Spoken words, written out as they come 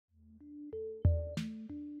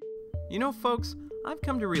You know, folks, I've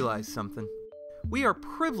come to realize something. We are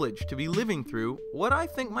privileged to be living through what I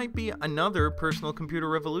think might be another personal computer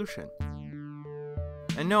revolution.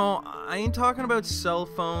 And no, I ain't talking about cell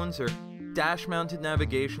phones or dash-mounted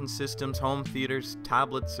navigation systems, home theaters,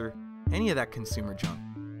 tablets, or any of that consumer junk.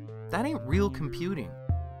 That ain't real computing.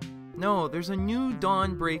 No, there's a new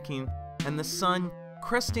dawn breaking, and the sun,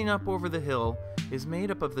 cresting up over the hill, is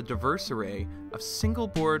made up of the diverse array of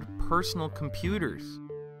single-board personal computers.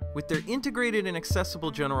 With their integrated and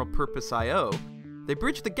accessible general-purpose I/O, they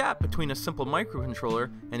bridge the gap between a simple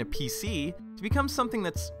microcontroller and a PC to become something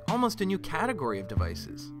that's almost a new category of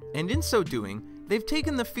devices. And in so doing, they've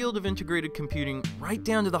taken the field of integrated computing right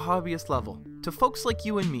down to the hobbyist level, to folks like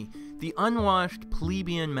you and me, the unwashed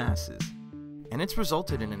plebeian masses. And it's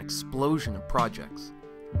resulted in an explosion of projects.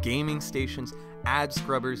 Gaming stations, ad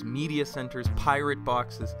scrubbers, media centers, pirate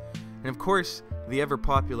boxes, and of course, the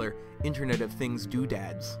ever-popular Internet of Things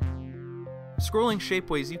doodads. Scrolling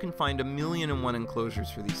shapeways, you can find 1,000,001 enclosures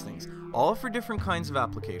for these things, all for different kinds of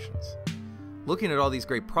applications. Looking at all these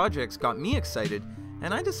great projects got me excited,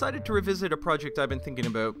 and I decided to revisit a project I've been thinking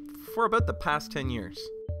about for about the past 10 years.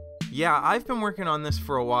 Yeah, I've been working on this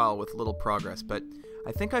for a while with little progress, but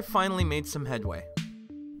I think I finally made some headway.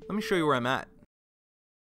 Let me show you where I'm at.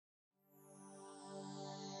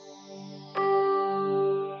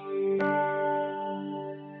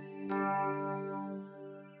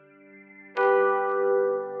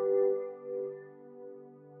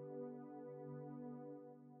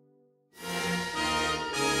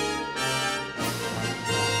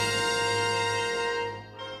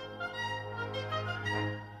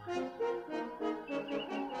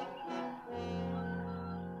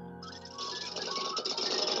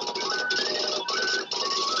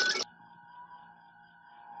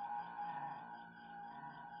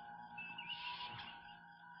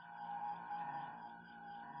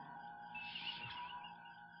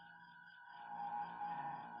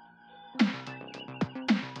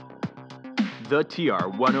 The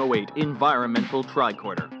TR-108 Environmental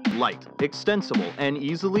Tricorder. Light, extensible, and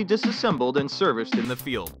easily disassembled and serviced in the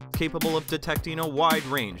field. Capable of detecting a wide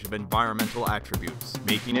range of environmental attributes,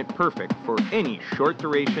 Making it perfect for any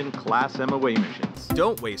short-duration Class M away missions.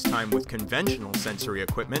 Don't waste time with conventional sensory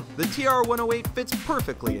equipment. The TR-108 fits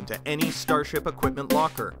perfectly into any Starship equipment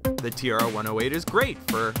locker. The TR-108 is great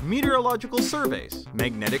for meteorological surveys,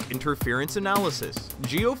 magnetic interference analysis,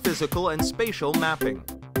 geophysical and spatial mapping,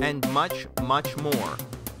 and much, much more.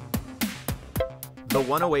 The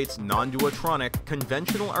 108's non-duotronic,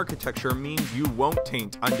 conventional architecture means you won't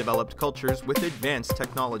taint undeveloped cultures with advanced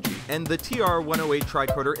technology. And the TR-108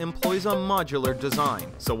 Tricorder employs a modular design,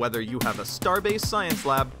 so whether you have a starbase science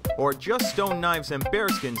lab or just stone knives and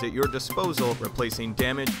bearskins at your disposal, replacing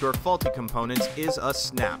damaged or faulty components is a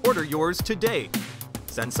snap. Order yours today.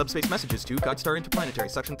 Send subspace messages to GuideStar Interplanetary,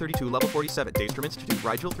 Section 32, Level 47, Daystrom Institute,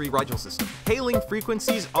 Rigel 3, Rigel System. Hailing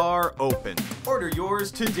frequencies are open. Order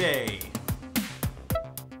yours today.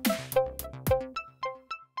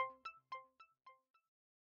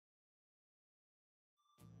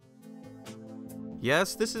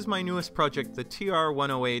 Yes, this is my newest project, the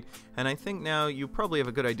TR-108, and I think now you probably have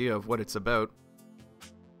a good idea of what it's about.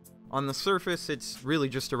 On the surface, it's really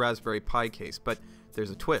just a Raspberry Pi case, but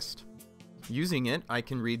there's a twist. Using it, I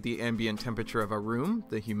can read the ambient temperature of a room,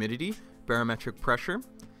 the humidity, barometric pressure,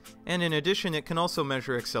 and in addition, it can also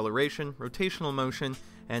measure acceleration, rotational motion,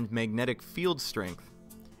 and magnetic field strength.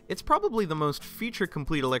 It's probably the most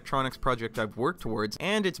feature-complete electronics project I've worked towards,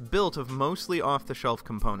 and it's built of mostly off-the-shelf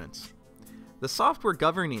components. The software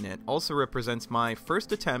governing it also represents my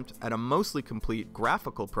first attempt at a mostly complete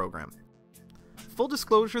graphical program. Full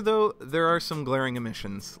disclosure though, there are some glaring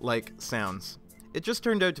omissions, like sounds. It just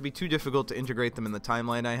turned out to be too difficult to integrate them in the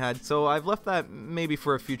timeline I had, so I've left that maybe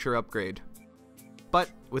for a future upgrade.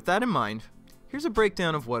 But with that in mind, here's a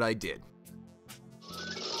breakdown of what I did.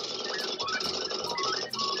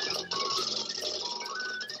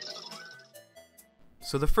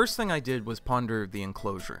 So the first thing I did was ponder the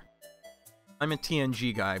enclosure. I'm a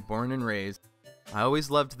TNG guy, born and raised. I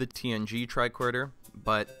always loved the TNG tricorder,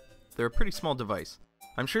 but they're a pretty small device.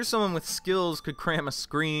 I'm sure someone with skills could cram a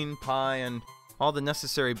screen, Pi, and all the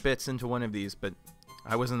necessary bits into one of these, but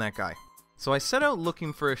I wasn't that guy. So I set out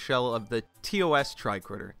looking for a shell of the TOS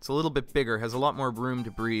tricorder. It's a little bit bigger, has a lot more room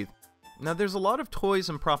to breathe. Now there's a lot of toys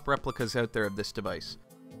and prop replicas out there of this device.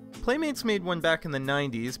 Playmates made one back in the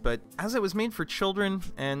 90s, but as it was made for children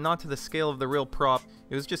and not to the scale of the real prop,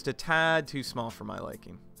 it was just a tad too small for my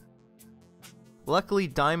liking. Luckily,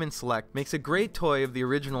 Diamond Select makes a great toy of the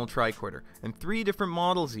original tricorder, and 3 different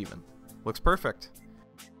models even. Looks perfect.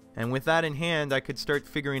 And with that in hand, I could start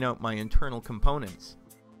figuring out my internal components.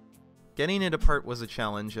 Getting it apart was a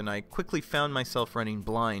challenge, and I quickly found myself running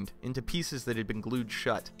blind into pieces that had been glued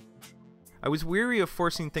shut. I was weary of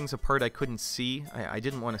forcing things apart I couldn't see. I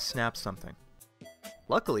didn't want to snap something.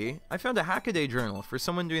 Luckily, I found a Hackaday journal for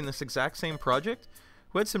someone doing this exact same project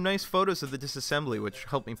who had some nice photos of the disassembly, which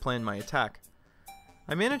helped me plan my attack.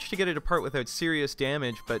 I managed to get it apart without serious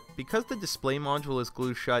damage, but because the display module is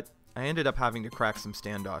glued shut, I ended up having to crack some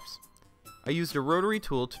standoffs. I used a rotary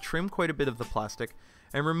tool to trim quite a bit of the plastic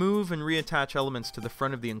and remove and reattach elements to the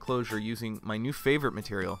front of the enclosure using my new favorite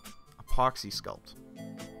material, epoxy sculpt.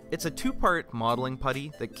 It's a two-part modeling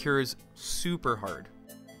putty that cures super hard.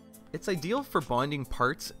 It's ideal for bonding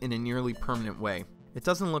parts in a nearly permanent way. It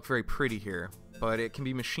doesn't look very pretty here, but it can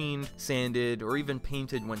be machined, sanded, or even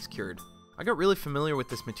painted once cured. I got really familiar with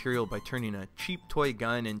this material by turning a cheap toy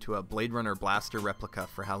gun into a Blade Runner blaster replica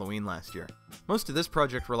for Halloween last year. Most of this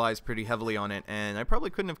project relies pretty heavily on it, and I probably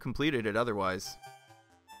couldn't have completed it otherwise.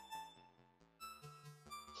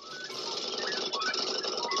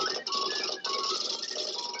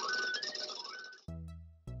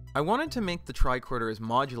 I wanted to make the tricorder as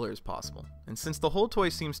modular as possible, and since the whole toy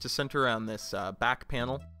seems to center around this back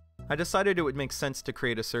panel, I decided it would make sense to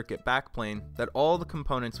create a circuit backplane that all the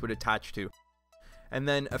components would attach to, and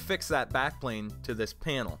then affix that backplane to this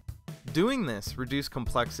panel. Doing this reduced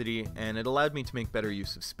complexity, and it allowed me to make better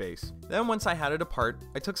use of space. Then once I had it apart,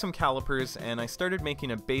 I took some calipers and I started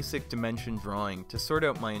making a basic dimension drawing to sort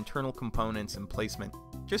out my internal components and placement,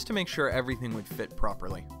 just to make sure everything would fit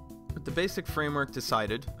properly. With the basic framework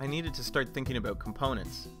decided, I needed to start thinking about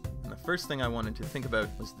components, and the first thing I wanted to think about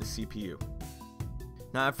was the CPU.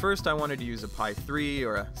 Now at first I wanted to use a Pi 3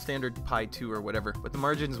 or a standard Pi 2 or whatever, but the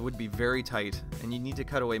margins would be very tight and you'd need to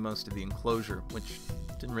cut away most of the enclosure, which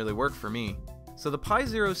didn't really work for me. So the Pi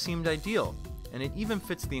 0 seemed ideal, and it even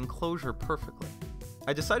fits the enclosure perfectly.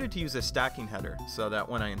 I decided to use a stacking header so that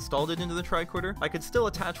when I installed it into the tricorder, I could still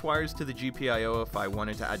attach wires to the GPIO if I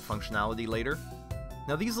wanted to add functionality later.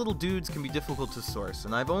 Now these little dudes can be difficult to source,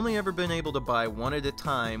 and I've only ever been able to buy one at a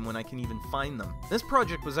time when I can even find them. This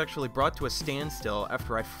project was actually brought to a standstill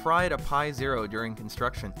after I fried a Pi 0 during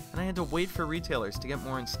construction, and I had to wait for retailers to get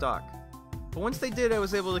more in stock. But once they did, I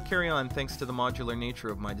was able to carry on thanks to the modular nature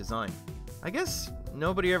of my design. I guess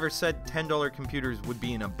nobody ever said $10 computers would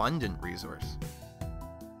be an abundant resource.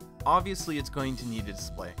 Obviously it's going to need a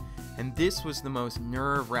display, and this was the most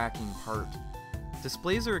nerve-wracking part.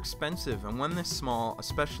 Displays are expensive, and one this small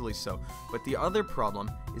especially so, but the other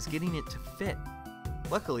problem is getting it to fit.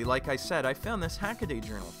 Luckily, like I said, I found this Hackaday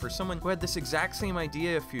journal for someone who had this exact same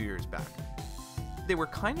idea a few years back. They were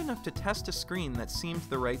kind enough to test a screen that seemed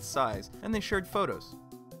the right size, and they shared photos.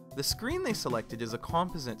 The screen they selected is a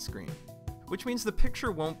composite screen, which means the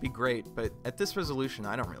picture won't be great, but at this resolution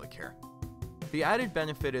I don't really care. The added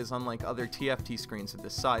benefit is, unlike other TFT screens of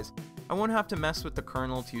this size, I won't have to mess with the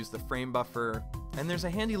kernel to use the frame buffer, and there's a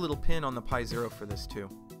handy little pin on the Pi 0 for this too.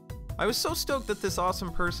 I was so stoked that this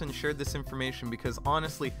awesome person shared this information because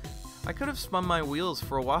honestly, I could have spun my wheels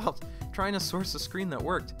for a while trying to source a screen that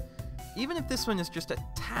worked. Even if this one is just a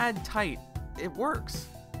tad tight, it works.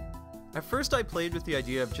 At first I played with the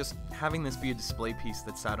idea of just having this be a display piece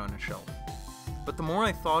that sat on a shelf. But the more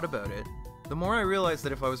I thought about it, the more I realized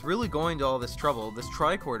that if I was really going to all this trouble, this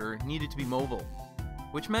tricorder needed to be mobile,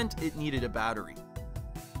 which meant it needed a battery.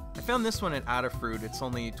 I found this one at Adafruit. It's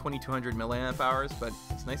only 2200 milliamp hours, but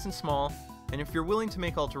it's nice and small, and if you're willing to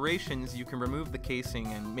make alterations, you can remove the casing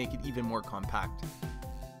and make it even more compact.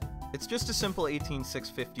 It's just a simple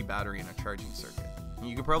 18650 battery and a charging circuit.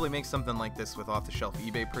 You could probably make something like this with off-the-shelf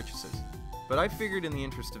eBay purchases, but I figured in the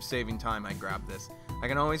interest of saving time I'd grab this. I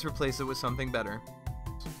can always replace it with something better.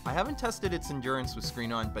 I haven't tested its endurance with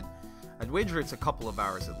screen on, but I'd wager it's a couple of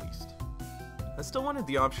hours at least. I still wanted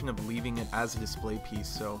the option of leaving it as a display piece,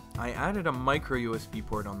 so I added a micro USB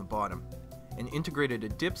port on the bottom and integrated a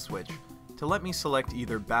dip switch to let me select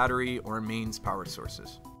either battery or mains power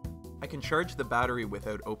sources. I can charge the battery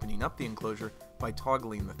without opening up the enclosure by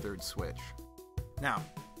toggling the third switch. Now,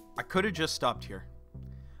 I could have just stopped here.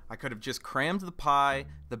 I could have just crammed the Pi,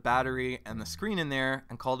 the battery, and the screen in there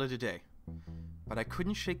and called it a day. But I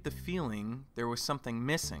couldn't shake the feeling there was something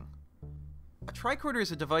missing. A tricorder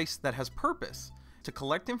is a device that has purpose, to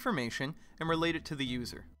collect information and relate it to the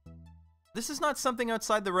user. This is not something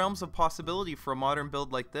outside the realms of possibility for a modern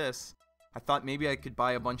build like this. I thought maybe I could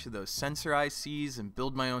buy a bunch of those sensor ICs and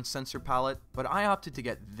build my own sensor palette, but I opted to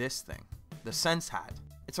get this thing, the SenseHat.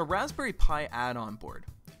 It's a Raspberry Pi add-on board,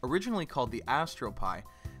 originally called the AstroPi,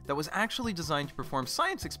 that was actually designed to perform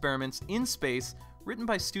science experiments in space written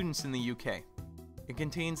by students in the UK. It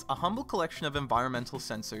contains a humble collection of environmental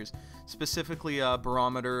sensors, specifically a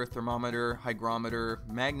barometer, thermometer, hygrometer,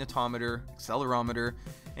 magnetometer, accelerometer,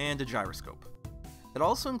 and a gyroscope. It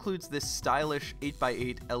also includes this stylish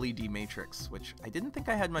 8x8 LED matrix, which I didn't think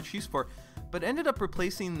I had much use for, but ended up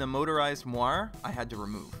replacing the motorized moire I had to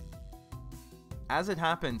remove. As it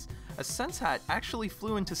happens, a SenseHat actually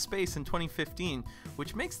flew into space in 2015,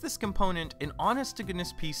 which makes this component an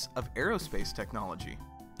honest-to-goodness piece of aerospace technology.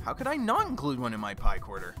 How could I not include one in my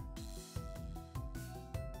Picorder?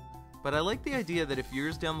 But I like the idea that if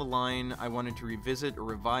years down the line I wanted to revisit or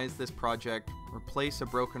revise this project, replace a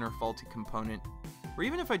broken or faulty component, or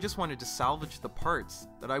even if I just wanted to salvage the parts,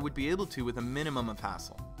 that I would be able to with a minimum of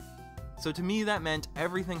hassle. So to me that meant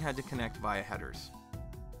everything had to connect via headers.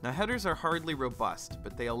 Now headers are hardly robust,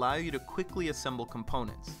 but they allow you to quickly assemble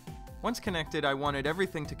components. Once connected, I wanted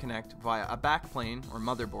everything to connect via a backplane or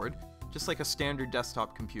motherboard, just like a standard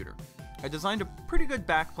desktop computer. I designed a pretty good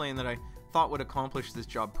backplane that I thought would accomplish this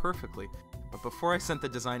job perfectly, but before I sent the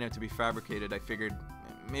design out to be fabricated, I figured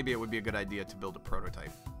maybe it would be a good idea to build a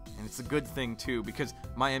prototype. And it's a good thing too, because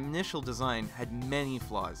my initial design had many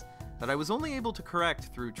flaws that I was only able to correct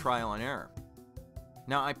through trial and error.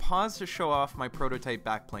 Now I paused to show off my prototype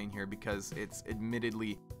backplane here because it's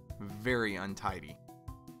admittedly very untidy,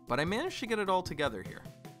 but I managed to get it all together here.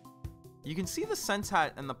 You can see the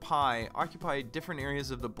SenseHat and the Pi occupy different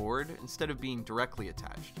areas of the board instead of being directly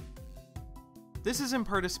attached. This is in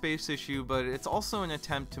part a space issue, but it's also an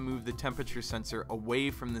attempt to move the temperature sensor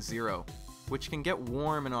away from the zero, which can get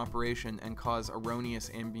warm in operation and cause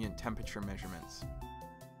erroneous ambient temperature measurements.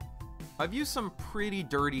 I've used some pretty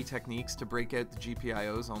dirty techniques to break out the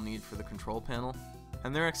GPIOs I'll need for the control panel,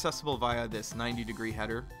 and they're accessible via this 90-degree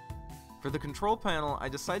header. For the control panel, I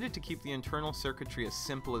decided to keep the internal circuitry as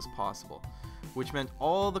simple as possible, which meant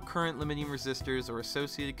all the current limiting resistors or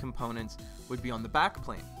associated components would be on the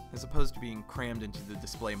backplane, as opposed to being crammed into the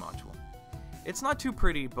display module. It's not too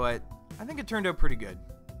pretty, but I think it turned out pretty good.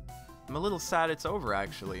 I'm a little sad it's over,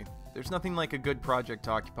 actually. There's nothing like a good project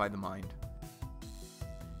to occupy the mind.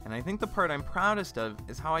 And I think the part I'm proudest of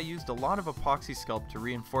is how I used a lot of epoxy sculpt to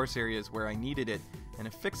reinforce areas where I needed it and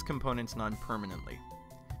affix components non-permanently.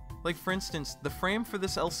 Like for instance, the frame for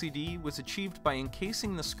this LCD was achieved by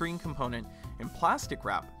encasing the screen component in plastic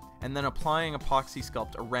wrap and then applying epoxy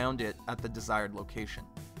sculpt around it at the desired location.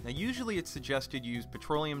 Now usually it's suggested you use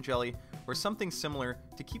petroleum jelly or something similar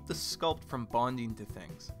to keep the sculpt from bonding to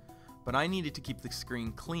things, but I needed to keep the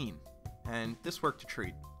screen clean, and this worked a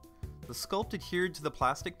treat. The sculpt adhered to the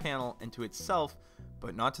plastic panel and to itself,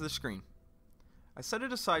 but not to the screen. I set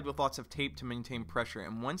it aside with lots of tape to maintain pressure,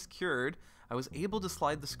 and once cured, I was able to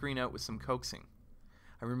slide the screen out with some coaxing.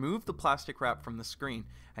 I removed the plastic wrap from the screen,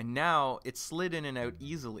 and now it slid in and out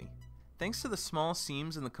easily. Thanks to the small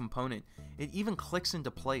seams in the component, it even clicks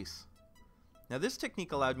into place. Now this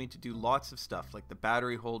technique allowed me to do lots of stuff, like the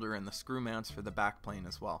battery holder and the screw mounts for the backplane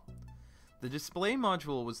as well. The display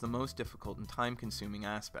module was the most difficult and time-consuming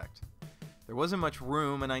aspect. There wasn't much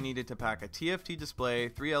room, and I needed to pack a TFT display,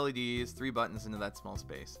 3 LEDs, 3 buttons into that small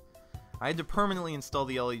space. I had to permanently install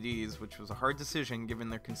the LEDs, which was a hard decision given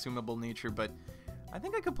their consumable nature, but I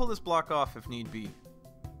think I could pull this block off if need be.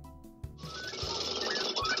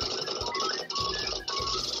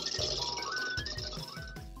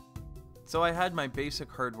 So I had my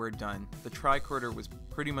basic hardware done. The Tricorder was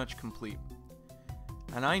pretty much complete.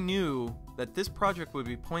 And I knew that this project would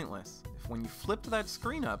be pointless if when you flipped that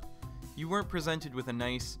screen up, you weren't presented with a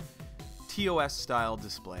nice TOS-style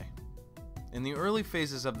display. In the early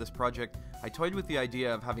phases of this project, I toyed with the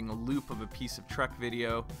idea of having a loop of a piece of Trek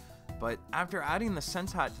video, but after adding the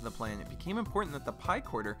SenseHat to the plan, it became important that the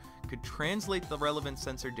Picorder could translate the relevant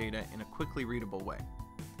sensor data in a quickly readable way.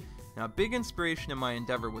 Now, a big inspiration in my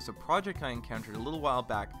endeavor was a project I encountered a little while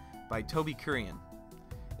back by Toby Kurian.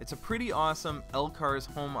 It's a pretty awesome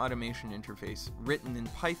LCARS home automation interface written in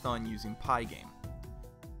Python using Pygame.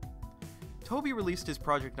 Toby released his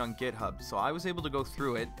project on GitHub, so I was able to go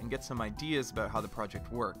through it and get some ideas about how the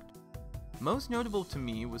project worked. Most notable to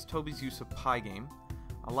me was Toby's use of Pygame,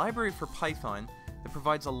 a library for Python that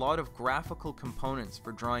provides a lot of graphical components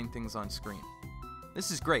for drawing things on screen.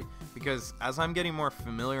 This is great, because as I'm getting more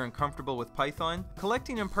familiar and comfortable with Python,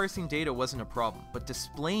 collecting and parsing data wasn't a problem, but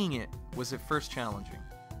displaying it was at first challenging.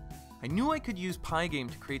 I knew I could use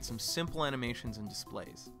Pygame to create some simple animations and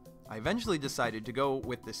displays. I eventually decided to go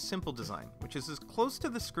with this simple design, which is as close to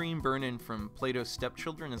the screen burn-in from Plato's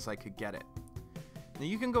Stepchildren as I could get it. Now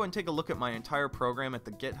you can go and take a look at my entire program at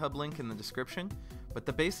the GitHub link in the description, but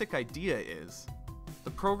the basic idea is,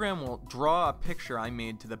 the program will draw a picture I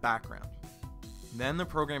made to the background. Then the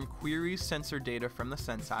program queries sensor data from the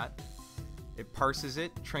SenseHat, It parses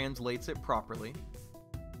it, translates it properly,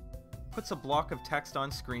 puts a block of text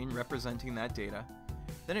on screen representing that data,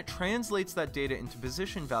 then it translates that data into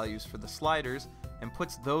position values for the sliders and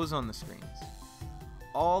puts those on the screens.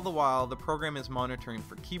 All the while, the program is monitoring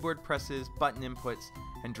for keyboard presses, button inputs,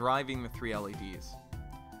 and driving the 3 LEDs.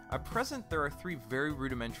 At present, there are 3 very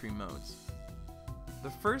rudimentary modes. The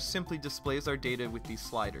first simply displays our data with these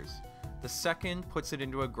sliders. The second puts it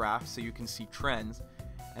into a graph so you can see trends,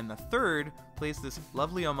 and the third plays this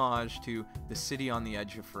lovely homage to the city on the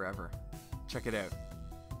edge of forever. Check it out.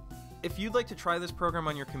 If you'd like to try this program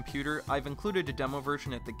on your computer, I've included a demo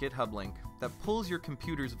version at the GitHub link that pulls your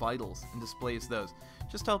computer's vitals and displays those,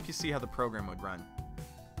 just to help you see how the program would run.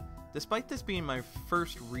 Despite this being my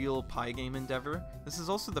first real Pygame endeavor, this is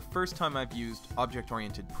also the first time I've used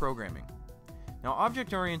object-oriented programming. Now,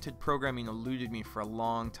 object-oriented programming eluded me for a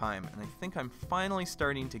long time, and I think I'm finally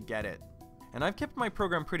starting to get it. And I've kept my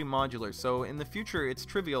program pretty modular, so in the future it's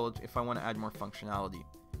trivial if I want to add more functionality.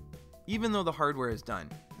 Even though the hardware is done,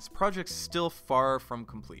 this project's still far from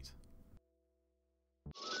complete.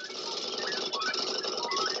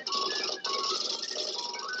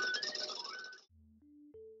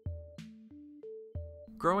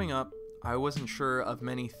 Growing up, I wasn't sure of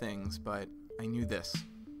many things, but I knew this.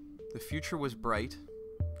 The future was bright,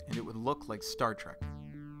 and it would look like Star Trek.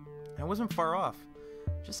 I wasn't far off.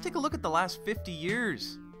 Just take a look at the last 50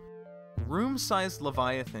 years. Room-sized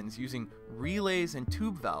Leviathans using relays and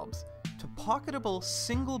tube valves to pocketable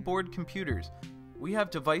single-board computers. We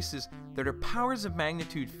have devices that are powers of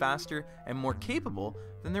magnitude faster and more capable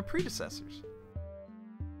than their predecessors.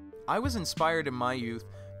 I was inspired in my youth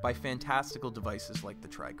by fantastical devices like the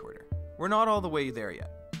Tricorder. We're not all the way there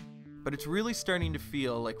yet, but it's really starting to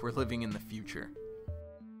feel like we're living in the future.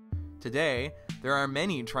 Today, there are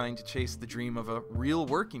many trying to chase the dream of a real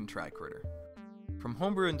working tricorder. From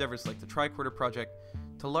homebrew endeavors like the Tricorder project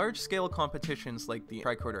to large-scale competitions like the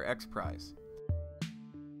Tricorder X Prize.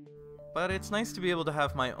 But it's nice to be able to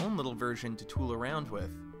have my own little version to tool around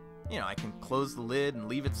with. You know, I can close the lid and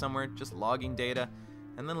leave it somewhere, just logging data,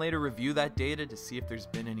 and then later review that data to see if there's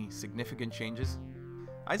been any significant changes.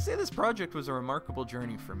 I'd say this project was a remarkable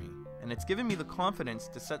journey for me, and it's given me the confidence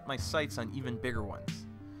to set my sights on even bigger ones.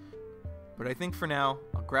 But I think for now,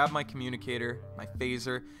 I'll grab my communicator, my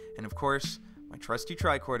phaser, and of course, my trusty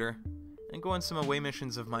tricorder, and go on some away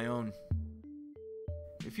missions of my own.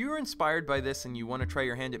 If you were inspired by this and you want to try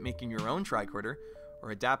your hand at making your own tricorder,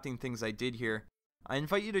 or adapting things I did here, I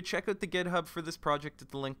invite you to check out the GitHub for this project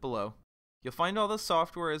at the link below. You'll find all the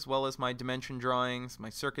software as well as my dimension drawings, my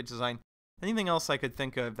circuit design, anything else I could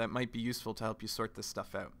think of that might be useful to help you sort this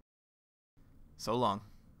stuff out. So long.